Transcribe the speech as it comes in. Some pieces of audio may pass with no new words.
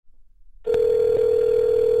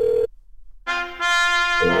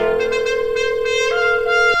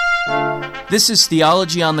This is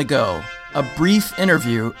Theology on the Go, a brief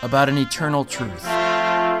interview about an eternal truth.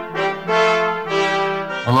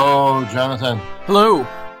 Hello, Jonathan. Hello.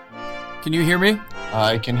 Can you hear me?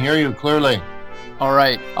 I can hear you clearly. All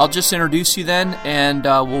right. I'll just introduce you then, and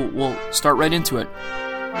we'll start right into it.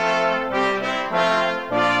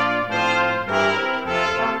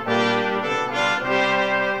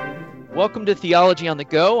 Welcome to Theology on the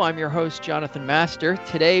Go. I'm your host, Jonathan Master.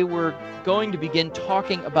 Today we're going to begin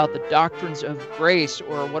talking about the doctrines of grace,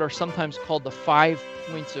 or what are sometimes called the 5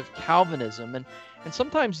 points of Calvinism. And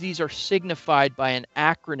sometimes these are signified by an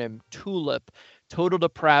acronym, TULIP: total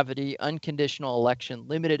depravity, unconditional election,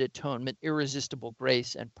 limited atonement, irresistible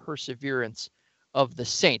grace, and perseverance of the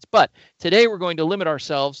saints. But today we're going to limit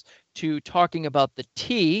ourselves to talking about the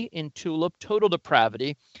T in TULIP, total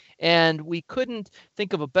depravity. And we couldn't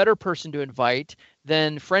think of a better person to invite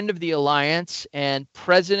than friend of the Alliance and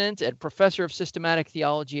president and professor of systematic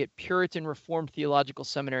theology at Puritan Reformed Theological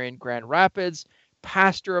Seminary in Grand Rapids,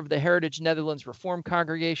 pastor of the Heritage Netherlands Reformed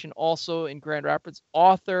Congregation, also in Grand Rapids,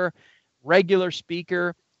 author, regular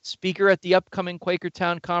speaker at the upcoming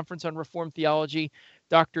Quakertown Conference on Reformed Theology,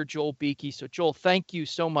 Dr. Joel Beeke. So, Joel, thank you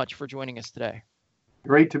so much for joining us today.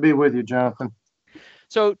 Great to be with you, Jonathan.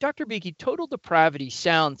 So, Dr. Beeke, total depravity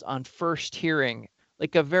sounds on first hearing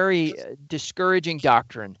like a very discouraging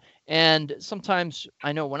doctrine. And sometimes,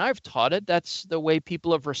 I know when I've taught it, that's the way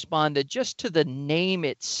people have responded just to the name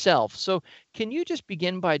itself. So can you just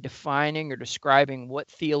begin by defining or describing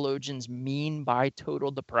what theologians mean by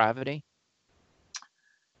total depravity?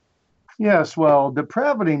 Yes, well,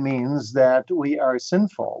 depravity means that we are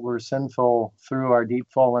sinful. We're sinful through our deep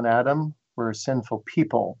fall in Adam. We're sinful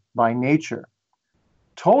people by nature.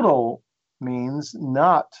 Total means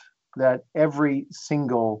not that every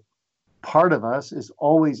single part of us is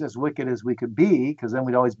always as wicked as we could be, because then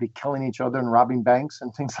we'd always be killing each other and robbing banks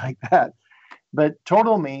and things like that. But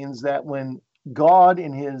total means that when God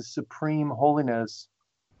in his supreme holiness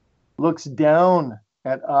looks down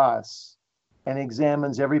at us and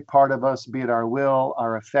examines every part of us, be it our will,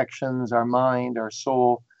 our affections, our mind, our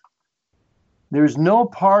soul, there's no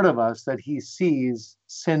part of us that he sees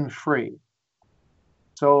sin-free.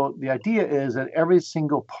 So the idea is that every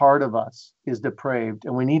single part of us is depraved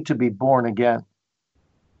and we need to be born again.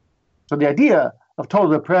 So the idea of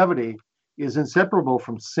total depravity is inseparable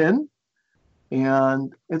from sin,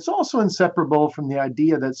 and it's also inseparable from the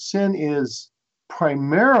idea that sin is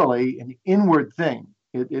primarily an inward thing.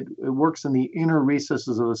 It works in the inner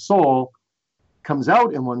recesses of the soul, comes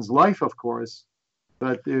out in one's life, of course,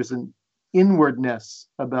 but there's an inwardness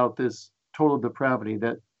about this total depravity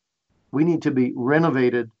that we need to be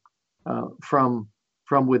renovated from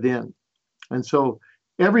within. And so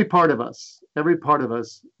every part of us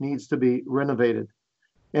needs to be renovated.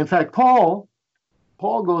 In fact, Paul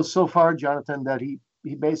goes so far, Jonathan, that he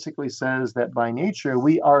basically says that by nature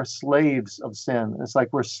we are slaves of sin. It's like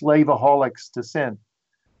we're slaveaholics to sin,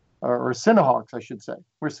 or sinaholics, I should say.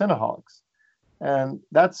 We're sinaholics. And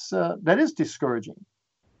that is discouraging.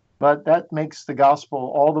 But that makes the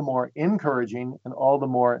gospel all the more encouraging and all the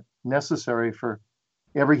more necessary for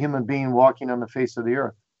every human being walking on the face of the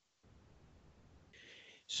earth.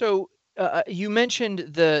 So you mentioned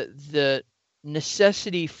the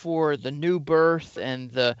necessity for the new birth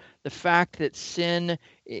and the fact that sin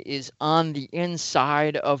is on the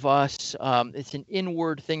inside of us. It's an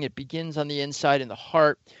inward thing. It begins on the inside in the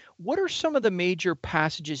heart. What are some of the major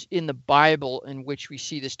passages in the Bible in which we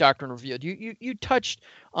see this doctrine revealed? You touched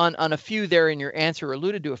on a few there in your answer,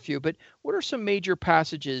 alluded to a few, but what are some major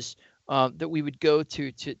passages that we would go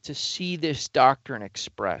to see this doctrine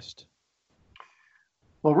expressed?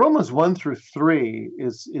 Well, Romans 1-3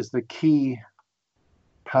 is the key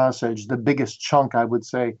passage, the biggest chunk, I would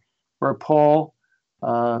say, where Paul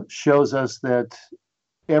shows us that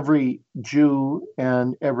every Jew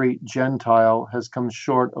and every Gentile has come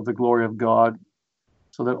short of the glory of God,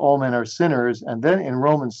 so that all men are sinners. And then in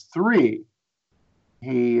Romans 3,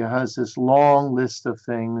 he has this long list of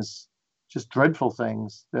things, just dreadful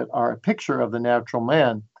things, that are a picture of the natural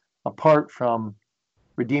man apart from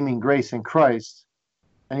redeeming grace in Christ.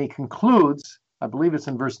 And he concludes, I believe it's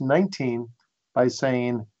in verse 19, by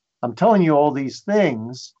saying, I'm telling you all these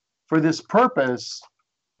things for this purpose,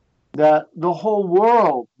 that the whole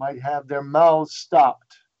world might have their mouths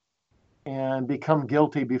stopped and become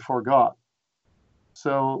guilty before God.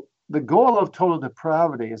 So the goal of total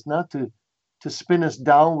depravity is not to spin us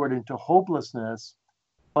downward into hopelessness,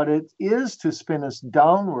 but it is to spin us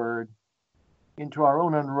downward into our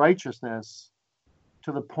own unrighteousness,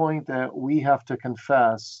 to the point that we have to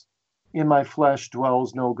confess, in my flesh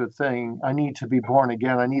dwells no good thing. I need to be born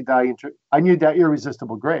again. I need that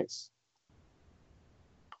irresistible grace.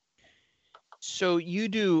 So you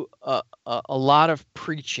do a lot of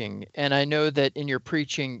preaching, and I know that in your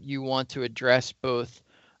preaching you want to address both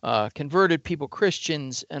converted people,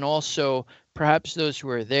 Christians, and also perhaps those who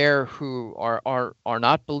are there who are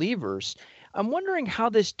not believers. I'm wondering how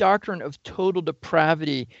this doctrine of total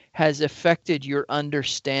depravity has affected your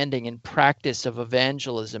understanding and practice of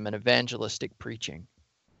evangelism and evangelistic preaching.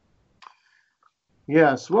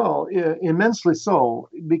 Yes, well, immensely so,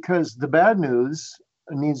 because the bad news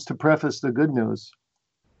needs to preface the good news.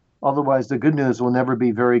 Otherwise, the good news will never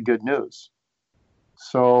be very good news.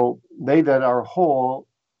 So, they that are whole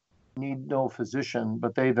need no physician,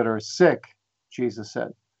 but they that are sick, Jesus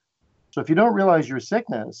said. So, if you don't realize your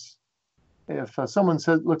sickness, if someone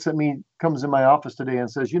looks at me, comes in my office today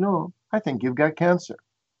and says, I think you've got cancer.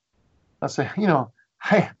 I'll say,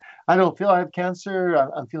 I don't feel I have cancer.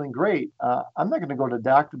 I'm feeling great. I'm not going to go to the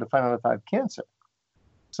doctor to find out if I have cancer.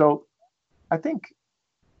 So I think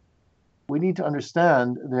we need to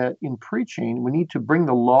understand that in preaching, we need to bring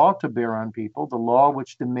the law to bear on people, the law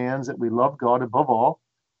which demands that we love God above all,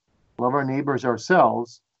 love our neighbors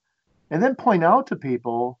ourselves, and then point out to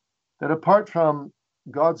people that apart from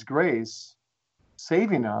God's grace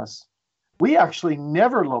saving us, we actually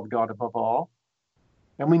never love God above all,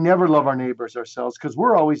 and we never love our neighbors ourselves because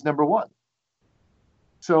we're always number one.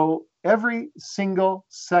 So every single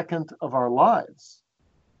second of our lives,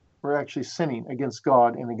 we're actually sinning against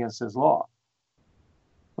God and against his law,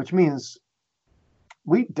 which means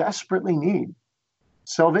we desperately need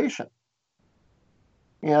salvation.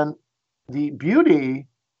 And the beauty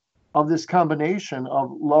of this combination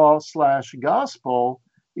of law/gospel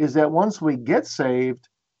is that once we get saved,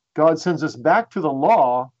 God sends us back to the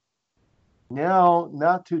law, now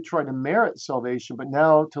not to try to merit salvation, but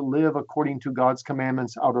now to live according to God's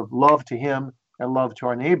commandments out of love to him and love to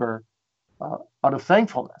our neighbor, out of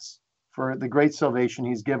thankfulness for the great salvation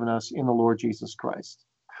he's given us in the Lord Jesus Christ.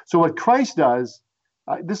 So what Christ does,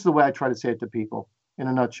 this is the way I try to say it to people in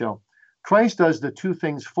a nutshell. Christ does the two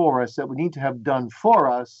things for us that we need to have done for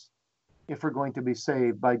us if we're going to be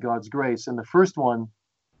saved by God's grace. And the first one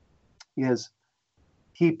is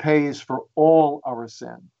he pays for all our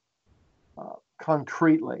sin,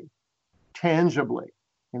 concretely, tangibly,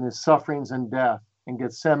 in his sufferings and death in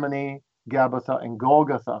Gethsemane, Gabbatha, and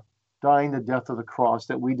Golgotha, dying the death of the cross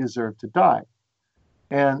that we deserve to die.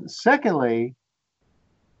 And secondly,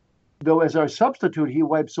 though as our substitute he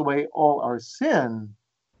wipes away all our sin,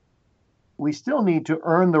 we still need to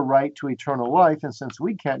earn the right to eternal life. And since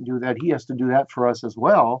we can't do that, he has to do that for us as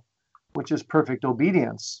well, which is perfect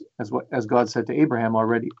obedience, as God said to Abraham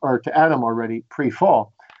already, or to Adam already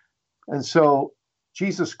pre-fall. And so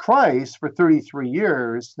Jesus Christ, for 33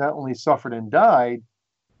 years, not only suffered and died,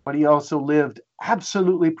 but he also lived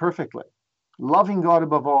absolutely perfectly, loving God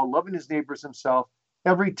above all, loving his neighbors himself,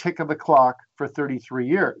 every tick of the clock for 33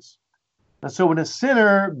 years. And so when a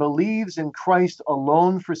sinner believes in Christ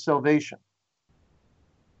alone for salvation,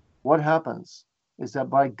 what happens is that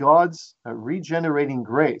by God's regenerating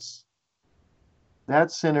grace,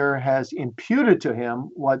 that sinner has imputed to him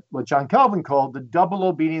what John Calvin called the double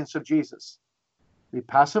obedience of Jesus. The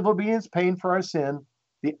passive obedience paying for our sin,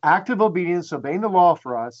 the active obedience obeying the law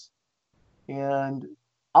for us, and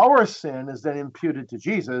our sin is then imputed to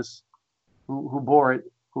Jesus, who bore it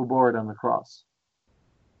on the cross.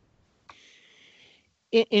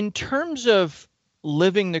 In terms of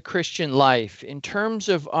living the Christian life, in terms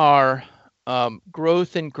of our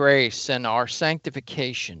growth in grace and our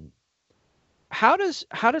sanctification, how does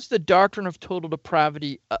the doctrine of total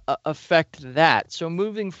depravity affect that? So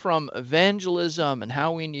moving from evangelism and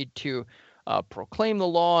how we need to proclaim the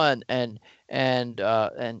law and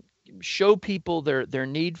show people their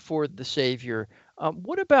need for the Savior.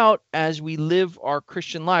 What about as we live our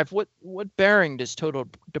Christian life? What bearing does total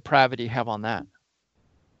depravity have on that?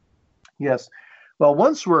 Yes. Well,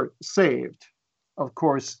 once we're saved, of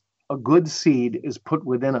course, a good seed is put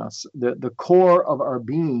within us. The core of our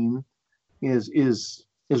being is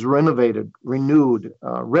renovated, renewed,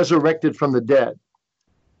 resurrected from the dead.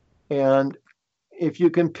 And if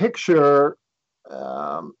you can picture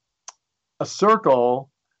a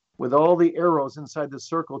circle with all the arrows inside the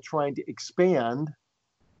circle trying to expand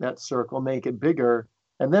that circle, make it bigger,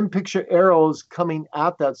 and then picture arrows coming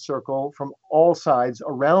at that circle from all sides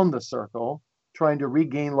around the circle, trying to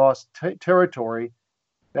regain lost territory.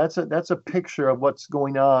 That's a picture of what's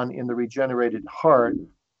going on in the regenerated heart,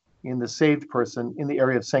 in the saved person, in the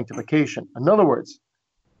area of sanctification. In other words,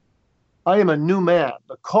 I am a new man.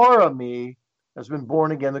 The core of me has been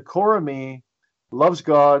born again. The core of me loves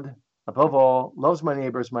God above all, loves my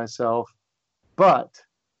neighbors, myself, but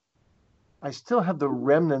I still have the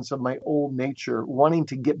remnants of my old nature wanting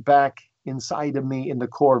to get back inside of me in the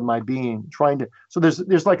core of my being, trying to. So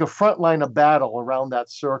there's like a front line of battle around that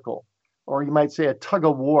circle, or you might say a tug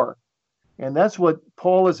of war. And that's what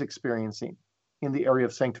Paul is experiencing in the area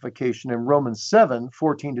of sanctification in Romans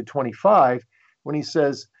 7:14-25, when he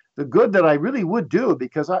says, the good that I really would do,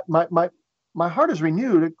 because my heart is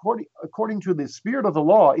renewed according to the spirit of the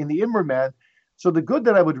law in the inward man. So the good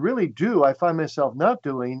that I would really do, I find myself not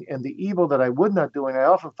doing, and the evil that I would not do, and I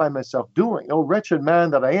often find myself doing. Oh, wretched man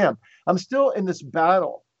that I am. I'm still in this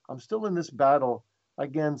battle.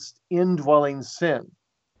 Against indwelling sin.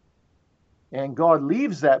 And God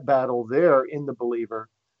leaves that battle there in the believer.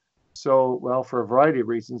 So, well, for a variety of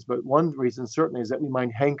reasons, but one reason certainly is that we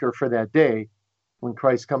might hanker for that day when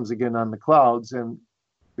Christ comes again on the clouds, and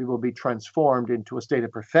we will be transformed into a state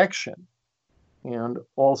of perfection, and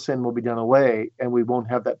all sin will be done away, and we won't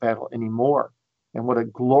have that battle anymore. And what a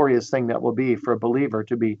glorious thing that will be for a believer,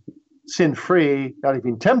 to be sin-free, not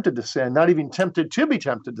even tempted to sin, not even tempted to be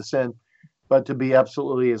tempted to sin, but to be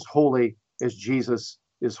absolutely as holy as Jesus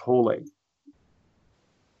is holy.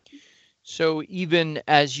 So even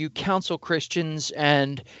as you counsel Christians,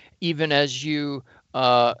 and even as you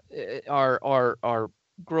are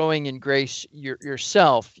growing in grace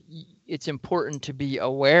yourself, it's important to be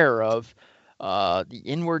aware of the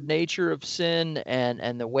inward nature of sin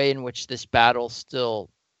and the way in which this battle still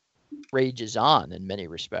rages on in many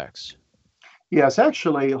respects. Yes,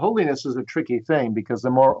 actually, holiness is a tricky thing, because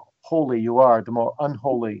the more holy you are, the more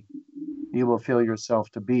unholy you will feel yourself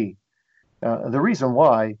to be. The reason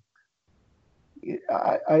why,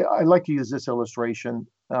 I like to use this illustration.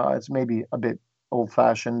 It's maybe a bit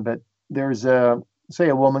old-fashioned, but there's say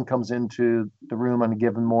a woman comes into the room on a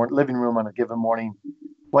given living room on a given morning,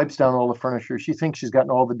 wipes down all the furniture. She thinks she's gotten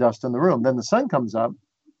all the dust in the room. Then the sun comes up,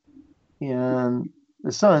 and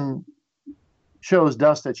the sun shows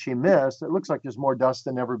dust that she missed. It looks like there's more dust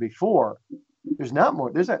than ever before. There's not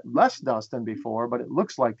more. There's less dust than before, but it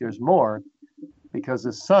looks like there's more because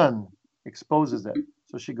the sun exposes it.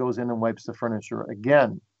 So she goes in and wipes the furniture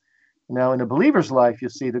again. Now, in a believer's life, you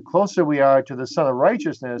see, the closer we are to the Son of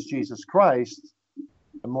Righteousness, Jesus Christ,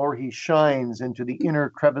 the more he shines into the inner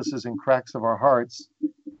crevices and cracks of our hearts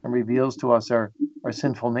and reveals to us our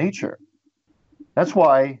sinful nature. That's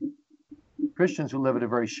why Christians who live at a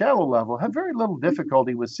very shallow level have very little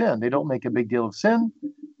difficulty with sin. They don't make a big deal of sin,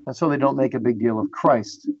 and so they don't make a big deal of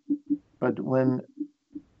Christ. But when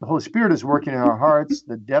the Holy Spirit is working in our hearts,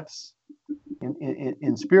 the depths,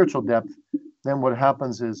 in spiritual depth, then what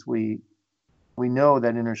happens is we know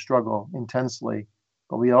that inner struggle intensely,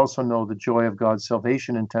 but we also know the joy of God's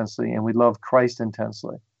salvation intensely, and we love Christ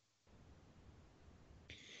intensely.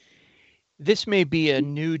 This may be a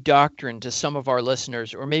new doctrine to some of our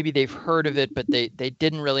listeners, or maybe they've heard of it, but they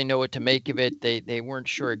didn't really know what to make of it. They weren't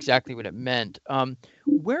sure exactly what it meant.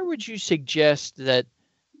 Where would you suggest that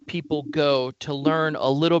people go to learn a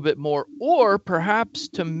little bit more, or perhaps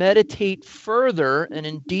to meditate further and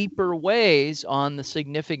in deeper ways on the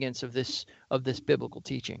significance of this biblical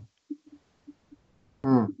teaching?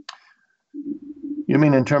 You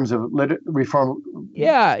mean in terms of reform?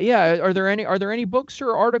 Yeah. Are there any books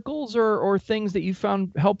or articles or things that you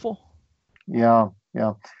found helpful? Yeah.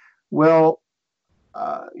 Well,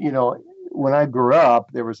 when I grew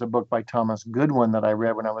up, there was a book by Thomas Goodwin that I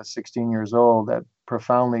read when I was 16 years old that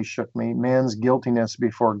profoundly shook me, Man's Guiltiness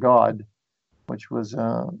Before God, which was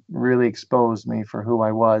really exposed me for who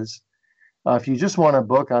I was. If you just want a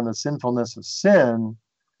book on the sinfulness of sin,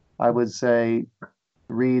 I would say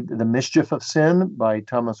read The Mischief of Sin by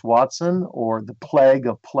Thomas Watson, or The Plague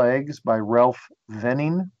of Plagues by Ralph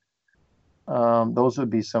Venning. Those would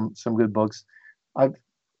be some good books.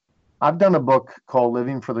 I've done a book called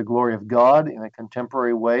Living for the Glory of God in a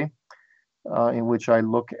contemporary way, in which I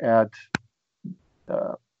look at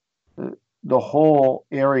the whole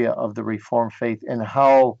area of the Reformed faith and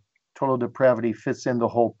how total depravity fits in the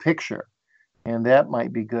whole picture. And that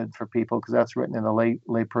might be good for people because that's written in a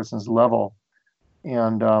lay person's level.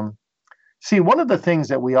 And see, one of the things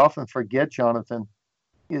that we often forget, Jonathan,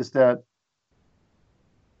 is that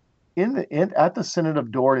at the Synod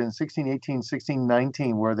of Dort in 1618,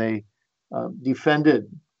 1619, where they defended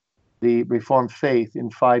the Reformed faith in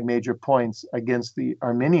 5 major points against the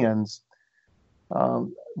Arminians,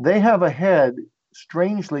 they have a head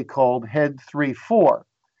strangely called Head 3-4.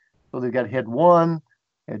 So they've got Head 1,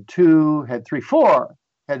 Head 2, Head 3-4,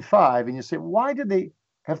 Head 5. And you say, why did they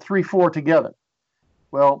have 3-4 together?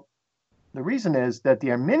 Well, the reason is that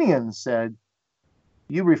the Arminians said,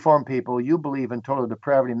 you Reformed people, you believe in total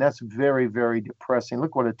depravity, and that's very, very depressing.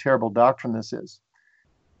 Look what a terrible doctrine this is.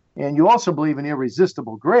 And you also believe in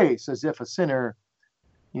irresistible grace, as if a sinner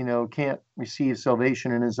can't receive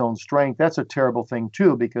salvation in his own strength, that's a terrible thing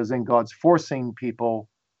too, because then God's forcing people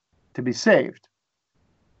to be saved.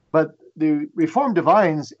 But the Reformed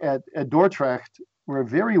divines at Dordrecht were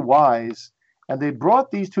very wise, and they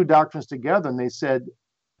brought these two doctrines together, and they said,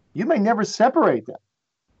 you may never separate them,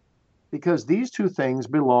 because these two things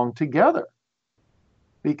belong together.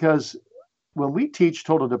 Because when we teach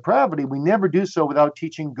total depravity, we never do so without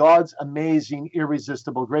teaching God's amazing,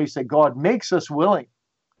 irresistible grace, that God makes us willing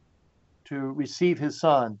to receive his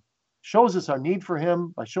Son, shows us our need for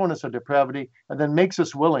him by showing us our depravity, and then makes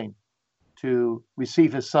us willing to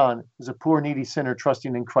receive his Son as a poor, needy sinner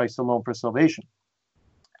trusting in Christ alone for salvation.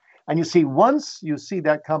 And you see, once you see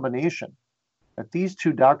that combination, that these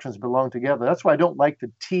two doctrines belong together, that's why I don't like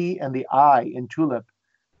the T and the I in tulip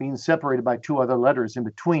being separated by two other letters in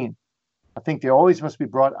between. I think they always must be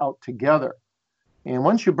brought out together. And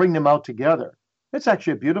once you bring them out together, it's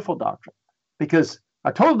actually a beautiful doctrine, because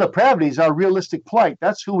our total depravity is our realistic plight.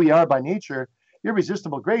 That's who we are by nature.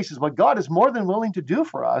 Irresistible grace is what God is more than willing to do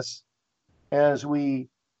for us as we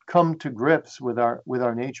come to grips with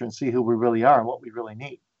our nature and see who we really are and what we really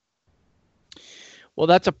need. Well,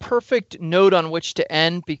 that's a perfect note on which to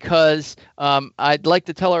end, because I'd like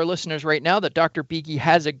to tell our listeners right now that Dr. Beeke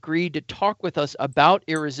has agreed to talk with us about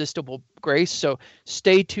irresistible grace. So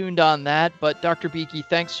stay tuned on that. But Dr. Beeke,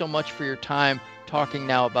 thanks so much for your time talking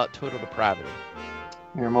now about total depravity.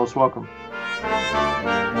 You're most welcome.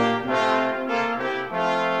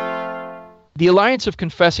 The Alliance of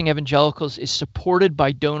Confessing Evangelicals is supported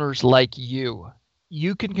by donors like you.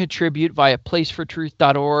 You can contribute via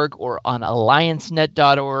placefortruth.org or on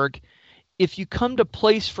alliancenet.org. If you come to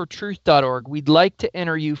placefortruth.org, we'd like to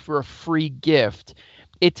enter you for a free gift.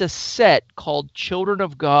 It's a set called Children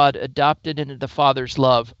of God Adopted into the Father's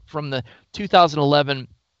Love from the 2011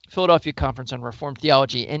 Philadelphia Conference on Reformed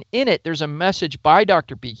Theology. And in it, there's a message by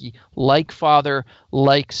Dr. Beeke, like Father,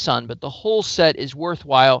 like Son. But the whole set is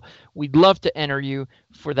worthwhile. We'd love to enter you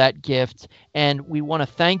for that gift. And we want to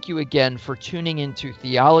thank you again for tuning into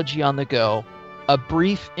Theology on the Go, a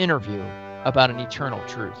brief interview about an eternal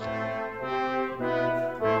truth.